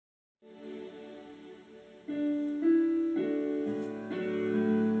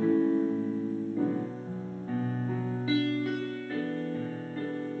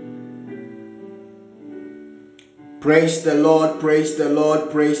Praise the Lord, praise the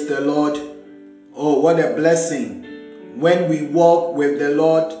Lord, praise the Lord. Oh, what a blessing when we walk with the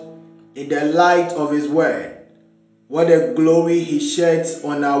Lord in the light of His word. What a glory He sheds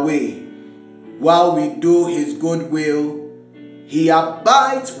on our way. While we do His good will, He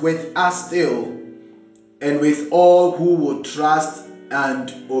abides with us still and with all who will trust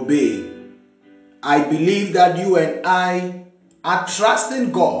and obey. I believe that you and I are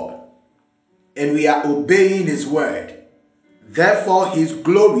trusting God and we are obeying His word. Therefore, His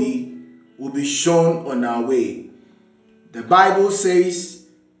glory will be shown on our way. The Bible says,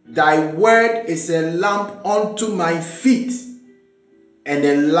 Thy word is a lamp unto my feet and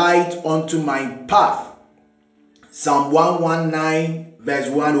a light unto my path. Psalm 119 verse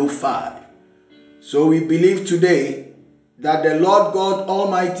 105. So we believe today that the Lord God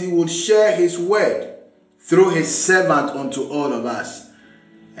Almighty will share His word through His servant unto all of us.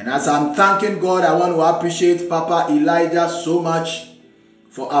 And as I'm thanking God, I want to appreciate Papa Elijah so much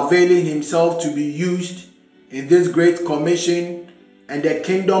for availing himself to be used in this great commission and the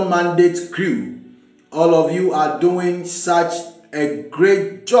Kingdom Mandate crew. All of you are doing such a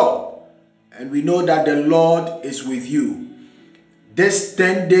great job, and we know that the Lord is with you. This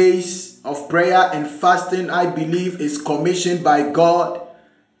 10 days of prayer and fasting, I believe, is commissioned by God.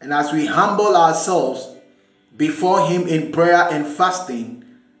 And as we humble ourselves before Him in prayer and fasting,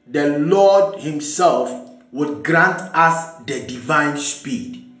 the Lord Himself would grant us the divine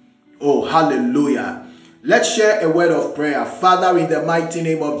speed. Oh, hallelujah. Let's share a word of prayer. Father, in the mighty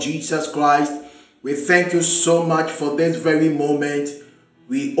name of Jesus Christ, we thank you so much for this very moment.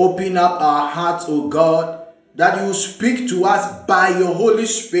 We open up our hearts, oh God, that you speak to us by your Holy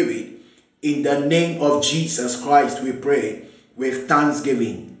Spirit. In the name of Jesus Christ, we pray with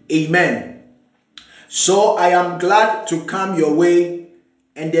thanksgiving. Amen. So I am glad to come your way,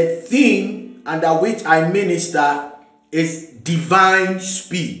 and the theme under which I minister is divine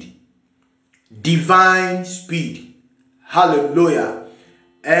speed. Divine speed. Hallelujah.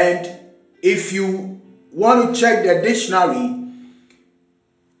 And if you want to check the dictionary,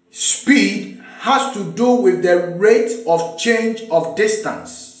 speed has to do with the rate of change of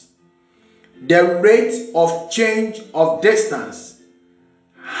distance. The rate of change of distance.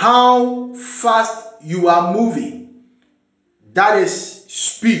 How fast you are moving. That is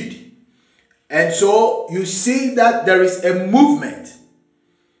speed. And so you see that there is a movement.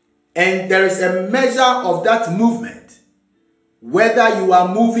 And there is a measure of that movement. Whether you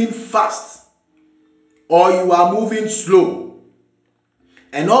are moving fast or you are moving slow.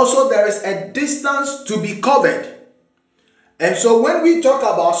 And also there is a distance to be covered. And so when we talk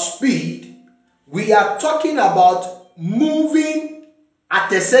about speed, we are talking about moving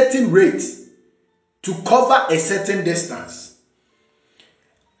at a certain rate to cover a certain distance.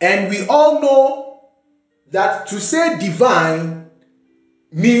 And we all know that to say divine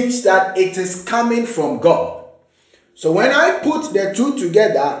means that it is coming from God. So when I put the two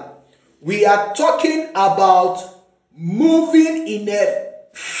together, we are talking about moving in a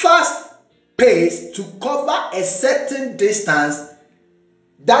fast pace to cover a certain distance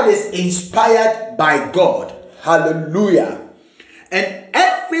that is inspired by God. Hallelujah. And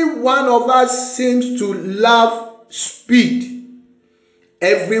every one of us seems to love speed.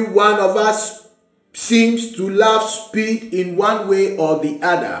 Every one of us seems to love speed in one way or the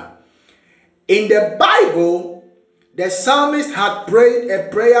other. In the Bible, the psalmist had prayed a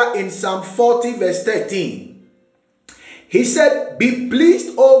prayer in Psalm 40 verse 13. He said, Be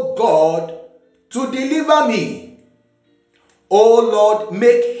pleased, O God, to deliver me. O Lord,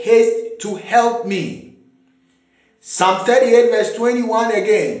 make haste to help me. Psalm 38 verse 21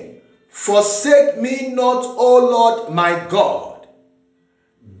 again. Forsake me not, O Lord my God.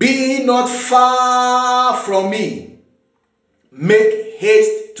 Be not far from me. Make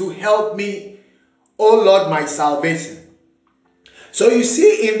haste to help me, O Lord my salvation. So you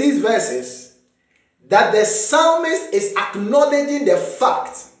see in these verses that the psalmist is acknowledging the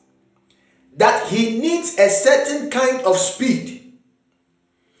fact that he needs a certain kind of speed.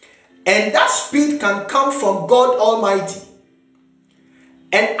 And that speed can come from God Almighty.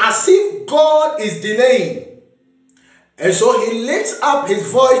 And as if God is delaying. And so he lifts up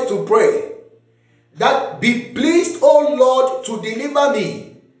his voice to pray that be pleased, O Lord, to deliver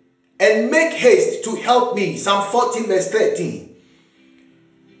me and make haste to help me. Psalm 40 verse 13.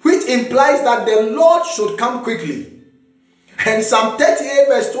 Which implies that the Lord should come quickly. And Psalm 38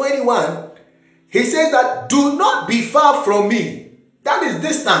 verse 21, he says that do not be far from me. That is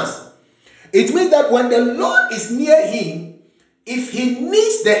distance. It means that when the Lord is near him, if he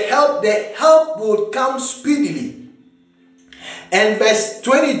needs the help will come speedily. And verse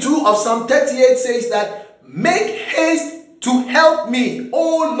 22 of Psalm 38 says that Make haste to help me,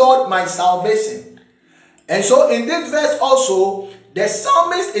 O Lord, my salvation. And so in this verse also, the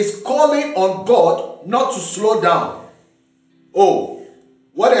psalmist is calling on God not to slow down. Oh,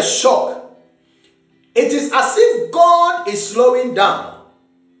 what a shock. It is as if God is slowing down.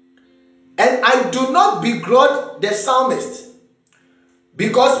 And I do not begrudge the psalmist,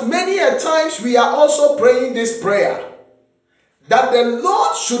 because many a times we are also praying this prayer, that the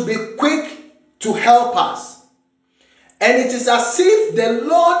Lord should be quick to help us. And it is as if the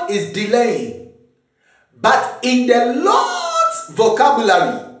Lord is delaying. But in the Lord's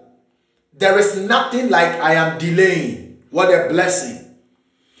vocabulary, there is nothing like I am delaying. What a blessing.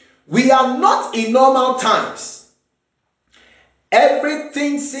 We are not in normal times.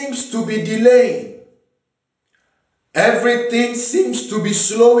 Everything seems to be delaying. Everything seems to be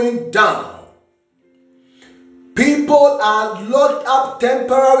slowing down. People are locked up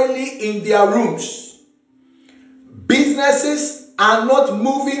temporarily in their rooms. Businesses are not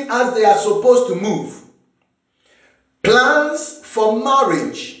moving as they are supposed to move. Plans for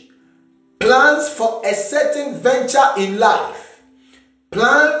marriage, plans for a certain venture in life,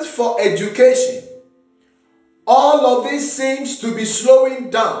 plans for education, all of this seems to be slowing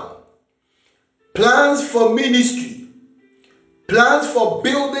down. Plans for ministry, plans for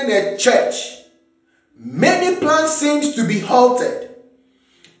building a church, many plans seems to be halted.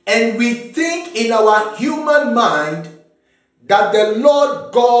 And we think in our human mind that the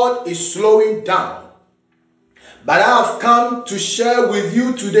Lord God is slowing down. But I have come to share with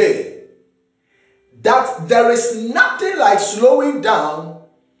you today that there is nothing like slowing down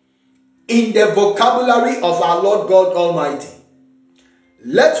in the vocabulary of our Lord God Almighty.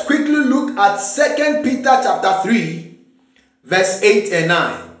 Let's quickly look at 2 Peter chapter 3, verse 8 and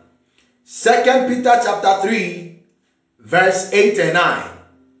 9. 2 Peter chapter 3, verse 8 and 9.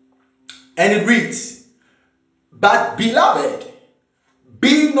 And it reads, "But beloved,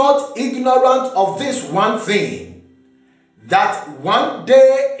 be not ignorant of this one thing, that one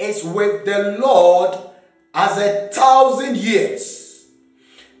day is with the Lord as 1,000 years,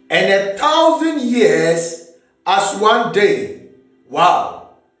 and 1,000 years as one day." Wow.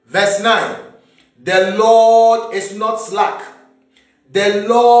 Verse 9. The Lord is not slack. The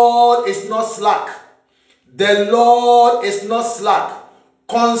Lord is not slack. The Lord is not slack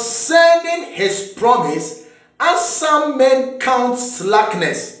concerning his promise, as some men count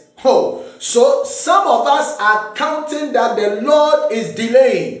slackness. Oh, so some of us are counting that the Lord is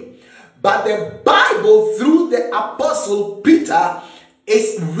delaying. But the Bible, through the Apostle Peter,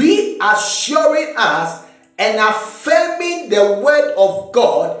 is reassuring us and affirming the word of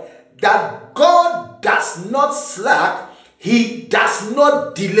God, that God does not slack, he does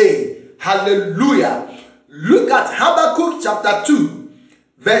not delay. Hallelujah. Look at Habakkuk chapter 2,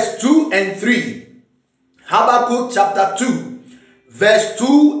 verse 2 and 3. Habakkuk chapter 2, verse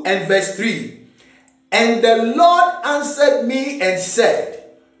 2 and verse 3. "And the Lord answered me and said,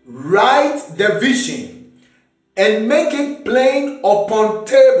 Write the vision and make it plain upon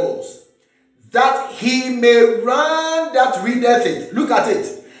tables, that he may run that readeth it." Look at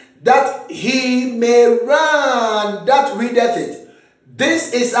it. That he may run that readeth it.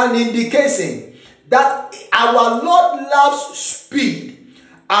 This is an indication that our Lord loves speed.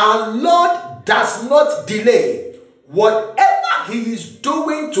 Our Lord does not delay. Whatever he is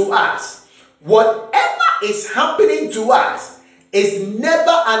doing to us, whatever is happening to us, is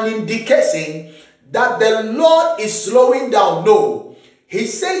never an indication that the Lord is slowing down. No. He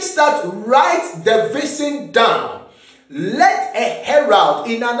says that write the vision down. Let a herald,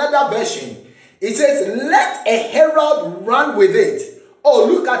 in another version, it says, let a herald run with it. Oh,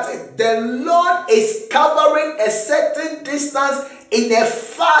 look at it. The Lord is covering a certain distance in a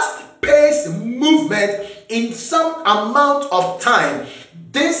fast-paced movement in some amount of time.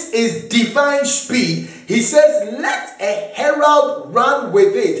 This is divine speed. He says, let a herald run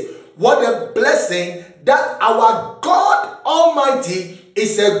with it. What a blessing that our God Almighty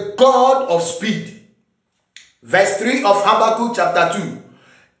is a God of speed. Verse 3 of Habakkuk chapter 2.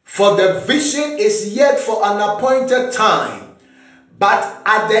 "For the vision is yet for an appointed time, but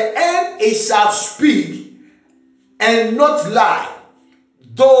at the end it shall speak and not lie,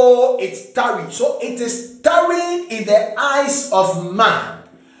 though it tarry." So it is tarrying in the eyes of man,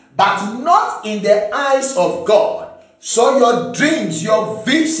 but not in the eyes of God. So your dreams, your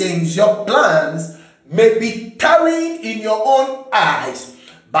visions, your plans may be tarrying in your own eyes,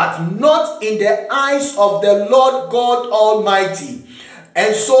 but not in the eyes of the Lord God Almighty.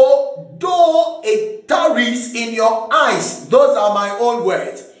 And so, though it tarries in your eyes, those are my own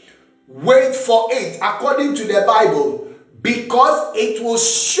words, wait for it according to the Bible, because it will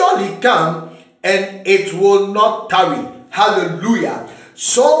surely come and it will not tarry. Hallelujah.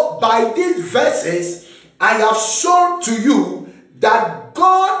 So by these verses, I have shown to you that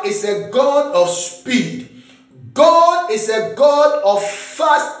God is a God of speed. God is a God of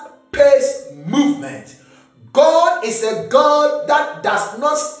fast-paced movement. God is a God that does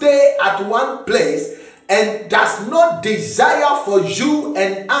not stay at one place and does not desire for you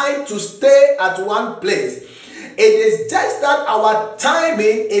and I to stay at one place. It is just that our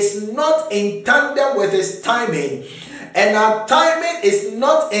timing is not in tandem with his timing, and our timing is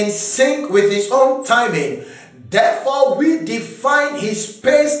not in sync with his own timing. Therefore, we define his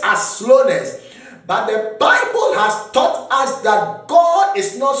pace as slowness. But the Bible has taught us that God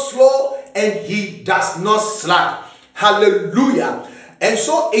is not slow and he does not slack. Hallelujah. And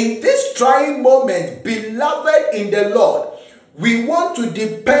so in this trying moment, beloved in the Lord, we want to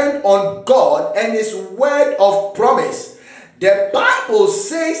depend on God and his word of promise. The Bible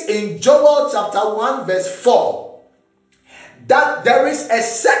says in Joel chapter 1 verse 4 that there is a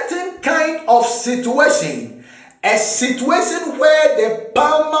certain kind of situation, a situation where the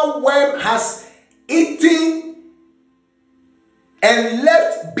palmer worm has eaten and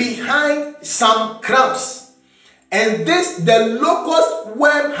left behind some crumbs. And this, the locust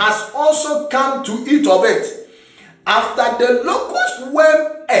worm has also come to eat of it. After the locust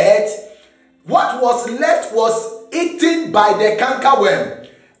worm ate, what was left was eaten by the cankerworm.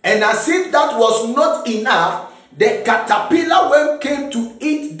 And as if that was not enough, the caterpillar worm came to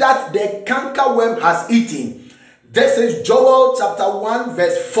eat that the cankerworm has eaten. This is Joel chapter 1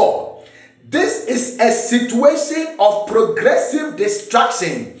 verse 4. This is a situation of progressive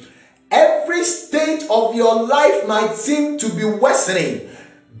destruction. Every stage of your life might seem to be worsening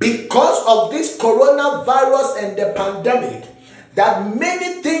because of this coronavirus and the pandemic, that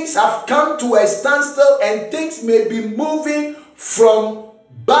many things have come to a standstill and things may be moving from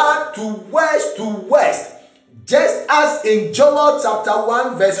bad to worse, just as in Joel chapter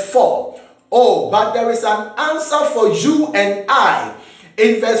 1 verse 4. Oh, but there is an answer for you and I.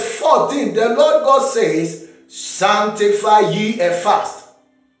 In verse 14, the Lord God says, sanctify ye a fast,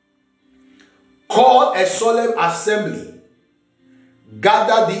 call a solemn assembly,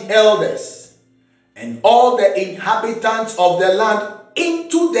 gather the elders and all the inhabitants of the land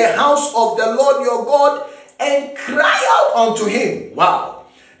into the house of the Lord your God and cry out unto him. Wow.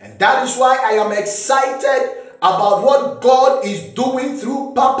 And that is why I am excited about what God is doing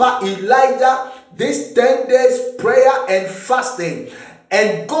through Papa Elijah, this 10 days prayer and fasting.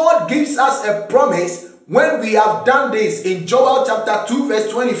 And God gives us a promise when we have done this in Joel chapter 2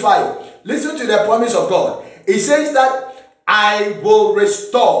 verse 25. Listen to the promise of God. It says that I will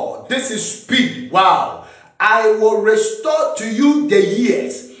restore. This is speed. Wow. I will restore to you the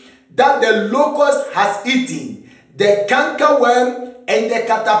years that the locust has eaten, the cankerworm and the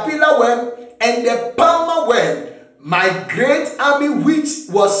caterpillar worm and the palmer worm, my great army which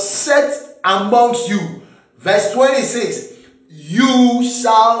was set amongst you. Verse 26. You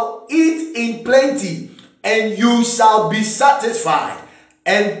shall eat in plenty, and you shall be satisfied,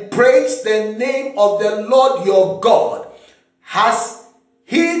 and praise the name of the Lord your God. Has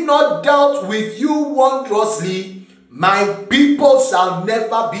he not dealt with you wondrously? My people shall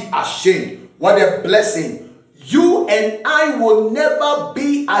never be ashamed. What a blessing. You and I will never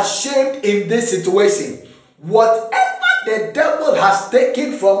be ashamed in this situation. Whatever the devil has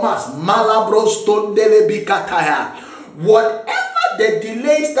taken from us, whatever the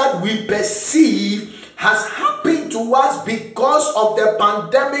delays that we perceive has happened to us because of the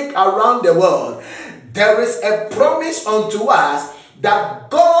pandemic around the world, there is a promise unto us that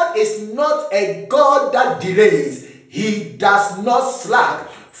God is not a God that delays. He does not slack.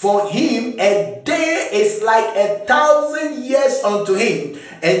 For him, a day is like 1,000 years unto him,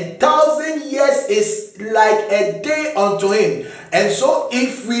 and 1,000 years is like a day unto him. And so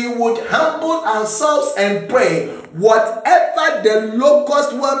if we would humble ourselves and pray, whatever the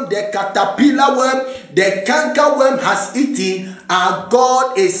locust worm, the caterpillar worm, the canker worm has eaten, our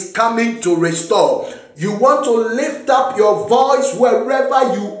God is coming to restore. You want to lift up your voice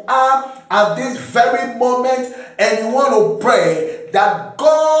wherever you are at this very moment, and you want to pray that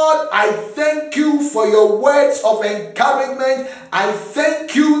God, I thank you for your words of encouragement. I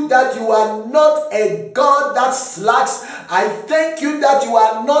thank you that you are not a God that slacks. I thank you that you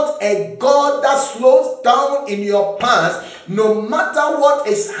are not a God that slows down in your plans. No matter what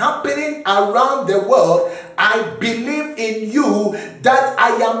is happening around the world, I believe in you that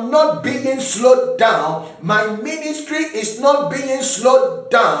I am not being slowed down. My ministry is not being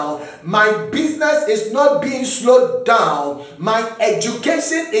slowed down. My business is not being slowed down. My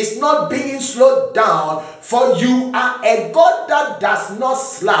education is not being slowed down. For you are a God that does not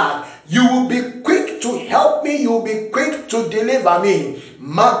slack. You will be quick to help me. You will be quick to deliver me.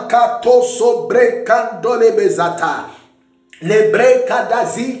 Makato sobre kandole bezata. Lebre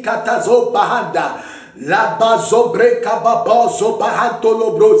kadazi katazo bahanda. Labazobre kababozo bahanto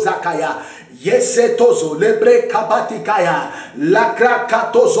lobro zakaya. Yesetozo lebre kabatikaya.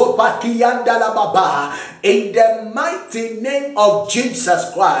 Lakrakatozo bakiyanda lababa. In the mighty name of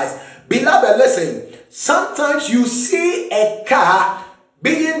Jesus Christ. Beloved, listen. Sometimes you see a car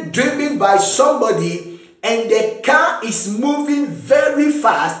being driven by somebody and the car is moving very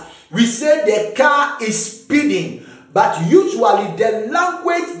fast. We say the car is speeding. But usually the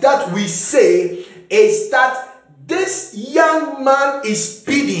language that we say is that this young man is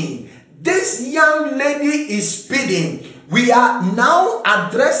speeding. This young lady is speeding. We are now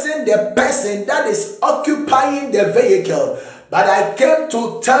addressing the person that is occupying the vehicle. But I came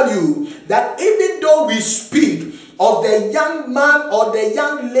to tell you that even though we speak of the young man or the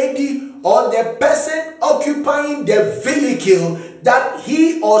young lady or the person occupying the vehicle, that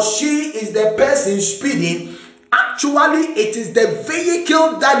he or she is the person speeding, actually it is the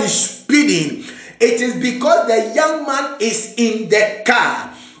vehicle that is speeding. It is because the young man is in the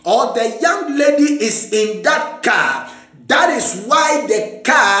car or the young lady is in that car. That is why the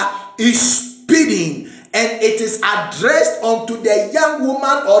car is speeding. And it is addressed unto the young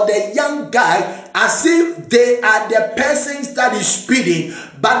woman or the young guy as if they are the persons that is speeding,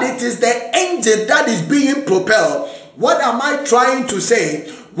 but it is the engine that is being propelled. What am I trying to say?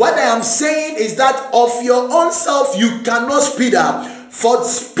 What I am saying is that of your own self you cannot speed up, for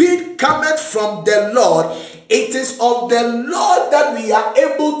speed cometh from the Lord. It is of the Lord that we are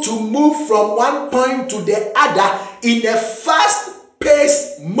able to move from one point to the other in a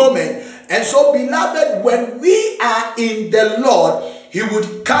fast-paced moment. And so, beloved, when we are in the Lord, He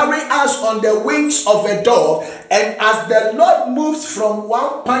would carry us on the wings of a dove. And as the Lord moves from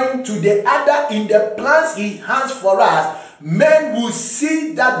one point to the other in the plans He has for us, men will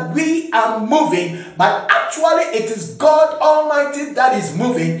see that we are moving, but actually it is God Almighty that is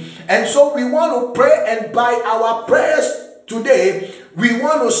moving. And so we want to pray, and by our prayers today, we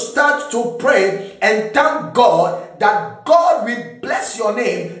want to start to pray and thank God that God will bless your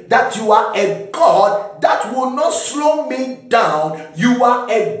name, that you are a God that will not slow me down. You are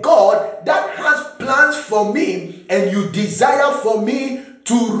a God that has plans for me, and you desire for me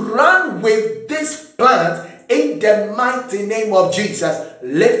to run with these plans in the mighty name of Jesus.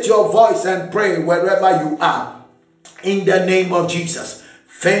 Lift your voice and pray wherever you are. In the name of Jesus.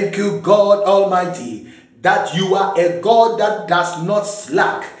 Thank you, God Almighty, that you are a God that does not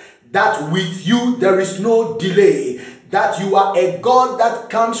slack, that with you there is no delay, that you are a God that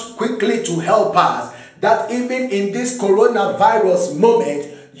comes quickly to help us, that even in this coronavirus moment,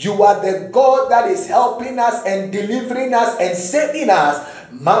 you are the God that is helping us and delivering us and saving us.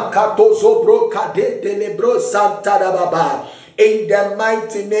 In the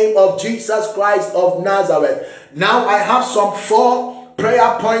mighty name of Jesus Christ of Nazareth. Now I have some 4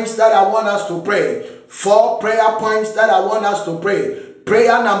 prayer points that I want us to pray. 4 prayer points that I want us to pray.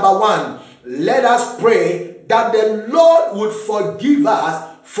 Prayer number 1. Let us pray that the Lord would forgive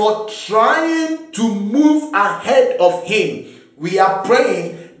us for trying to move ahead of Him. We are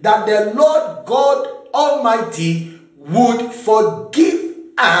praying that the Lord God Almighty would forgive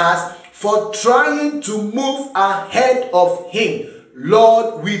us for trying to move ahead of Him.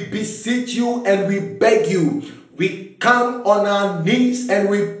 Lord, we beseech you and we beg you. We come on our knees and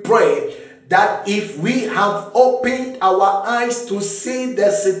we pray that if we have opened our eyes to see the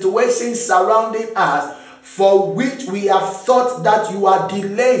situation surrounding us, for which we have thought that you are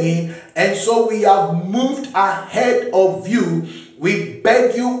delaying, and so we have moved ahead of you, we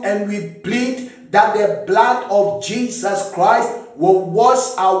beg you and we plead that the blood of Jesus Christ will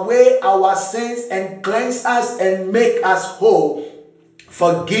wash away our sins and cleanse us and make us whole.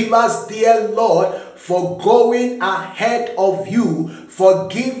 Forgive us, dear Lord, for going ahead of you.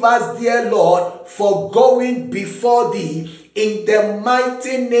 Forgive us, dear Lord, for going before thee, in the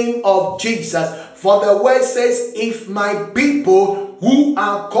mighty name of Jesus. For the word says, if my people who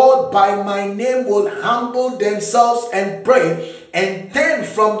are called by my name will humble themselves and pray and turn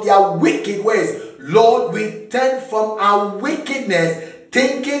from their wicked ways. Lord, we turn from our wickedness,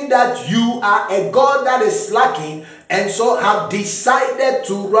 thinking that you are a God that is slacking, and so have decided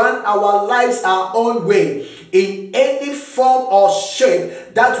to run our lives our own way. In any form or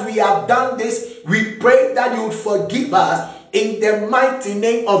shape that we have done this, we pray that you would forgive us in the mighty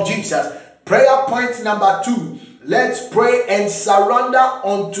name of Jesus. Prayer point number 2. Let's pray and surrender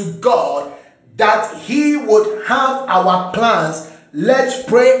unto God that He would have our plans. Let's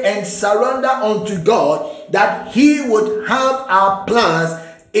pray and surrender unto God that He would have our plans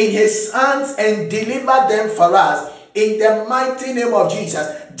in his hands and deliver them for us. In the mighty name of Jesus,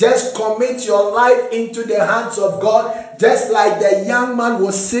 just commit your life into the hands of God, just like the young man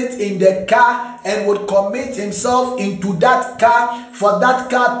would sit in the car and would commit himself into that car for that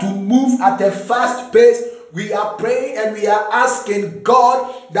car to move at a fast pace. We are praying and we are asking God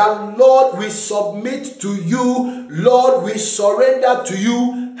that, Lord, we submit to you. Lord, we surrender to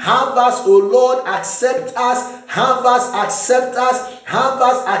you. Have us, oh Lord, accept us. Have us, accept us. Have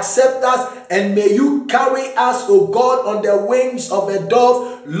us, accept us. And may you carry us, oh God, on the wings of a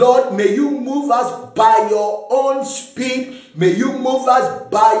dove. Lord, may you move us by your own speed. May you move us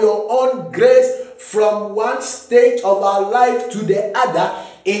by your own grace from one stage of our life to the other.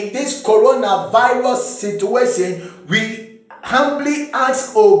 In this coronavirus situation, we humbly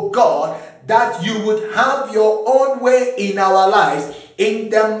ask, oh God, that you would have your own way in our lives. In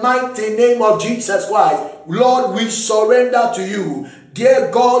the mighty name of Jesus Christ, Lord, we surrender to you. Dear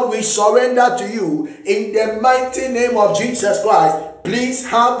God, we surrender to you. In the mighty name of Jesus Christ, please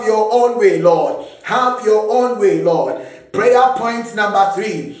have your own way, Lord. Have your own way, Lord. Prayer point number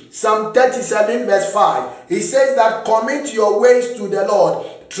 3, Psalm 37 verse 5. He says that commit your ways to the Lord.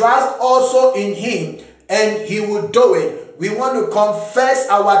 Trust also in him and he will do it. We want to confess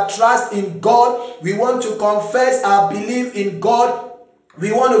our trust in God. We want to confess our belief in God.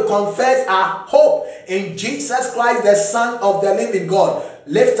 We want to confess our hope in Jesus Christ, the Son of the living God.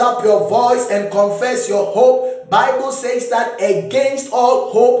 Lift up your voice and confess your hope. Bible says that against all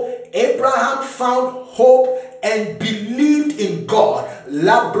hope, Abraham found hope and believed in God.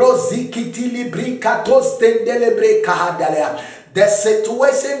 The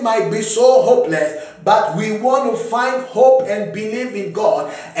situation might be so hopeless, but we want to find hope and believe in God.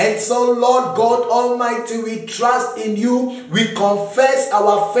 And so, Lord God Almighty, we trust in you. We confess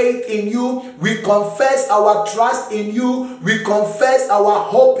our faith in you. We confess our trust in you. We confess our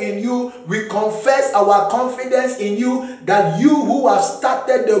hope in you. We confess our confidence in you, that you who have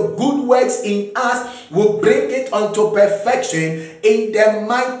started the good works in us will bring it unto perfection in the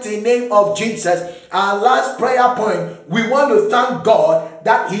mighty name of Jesus. Our last prayer point, we want to thank God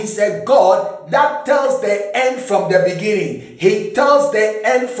that he's a God that tells the end from the beginning. He tells the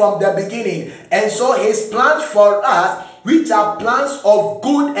end from the beginning. And so his plans for us, which are plans of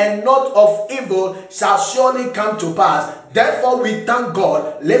good and not of evil, shall surely come to pass. Therefore, we thank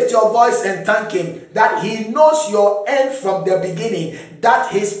God. Lift your voice and thank him that he knows your end from the beginning, that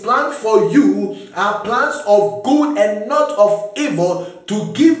his plan for you are plans of good and not of evil,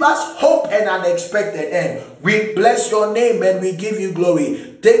 to give us hope and an expected end. We bless your name and we give you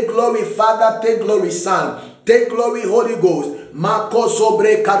glory. Take glory, Father. Take glory, Son. Take glory, Holy Ghost.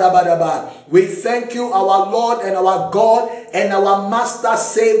 We thank you, our Lord and our God and our Master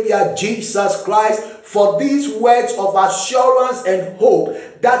Savior Jesus Christ, for these words of assurance and hope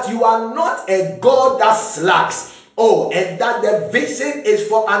that you are not a God that slacks. Oh, and that the vision is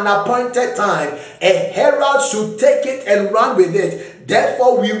for an appointed time. A herald should take it and run with it.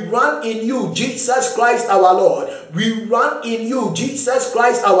 Therefore, we run in you, Jesus Christ our Lord. We run in you, Jesus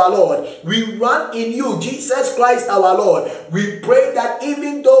Christ our Lord. We run in you, Jesus Christ our Lord. We pray that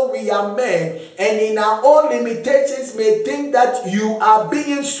even though we are men and in our own limitations may think that you are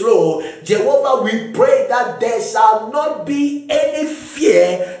being slow, Jehovah, we pray that there shall not be any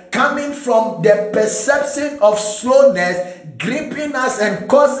fear coming from the perception of slowness, gripping us and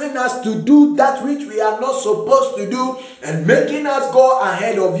causing us to do that which we are not supposed to do and making us go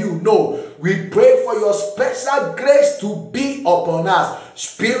ahead of you. No, we pray for your special grace to be upon us.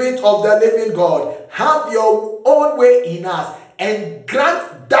 Spirit of the living God, have your own way in us and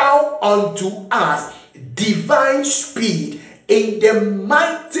grant thou unto us divine speed in the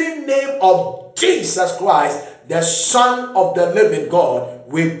mighty name of Jesus Christ, the Son of the living God.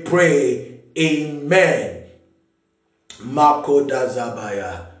 We pray. Amen. Makoda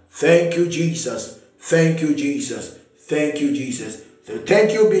Zabaya. Thank you, Jesus. Thank you, Jesus. Thank you, Jesus. So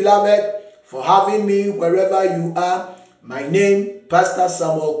thank you, beloved, for having me wherever you are. My name, Pastor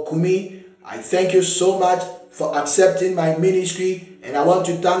Samuel Kumi. I thank you so much for accepting my ministry. And I want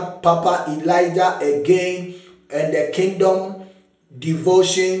to thank Papa Elijah again and the Kingdom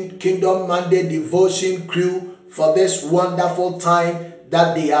Monday Devotion crew for this wonderful time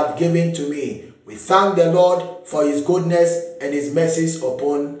that they have given to me. We thank the Lord for his goodness and his mercies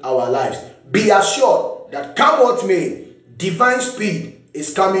upon our lives. Be assured that come what may, divine speed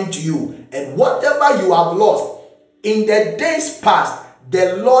is coming to you. And whatever you have lost in the days past,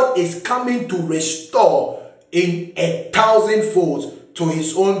 the Lord is coming to restore in 1,000 folds to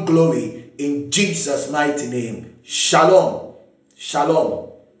his own glory. In Jesus' mighty name. Shalom.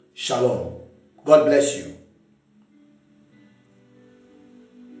 Shalom. Shalom. God bless you.